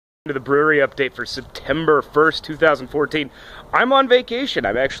To the brewery update for September 1st, 2014. I'm on vacation.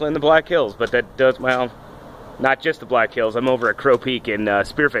 I'm actually in the Black Hills, but that does, well, not just the Black Hills. I'm over at Crow Peak in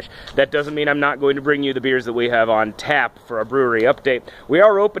Spearfish. That doesn't mean I'm not going to bring you the beers that we have on tap for our brewery update. We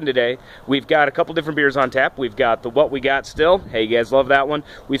are open today. We've got a couple different beers on tap. We've got the What We Got Still. Hey, you guys love that one.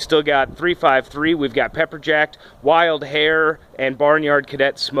 We've still got 353. We've got Pepper Jacked, Wild Hare, and Barnyard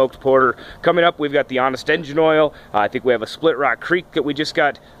Cadet Smoked Porter. Coming up, we've got the Honest Engine Oil. I think we have a Split Rock Creek that we just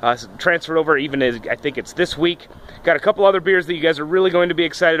got transferred over, even as I think it's this week. Got a couple other beers that you guys are really going to be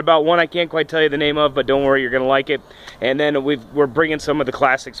excited about. One I can't quite tell you the name of, but don't worry, you're going to like it. And then we're bringing some of the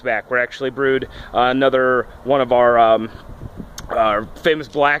classics back. We're actually brewed another one of our famous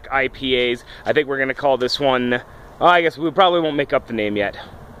black IPAs. I think we're going to call this one, I guess we probably won't make up the name yet.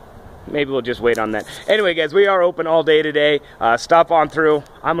 Maybe we'll just wait on that. Anyway, guys, we are open all day today. Stop on through.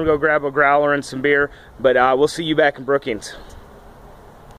 I'm going to go grab a growler and some beer, but we'll see you back in Brookings.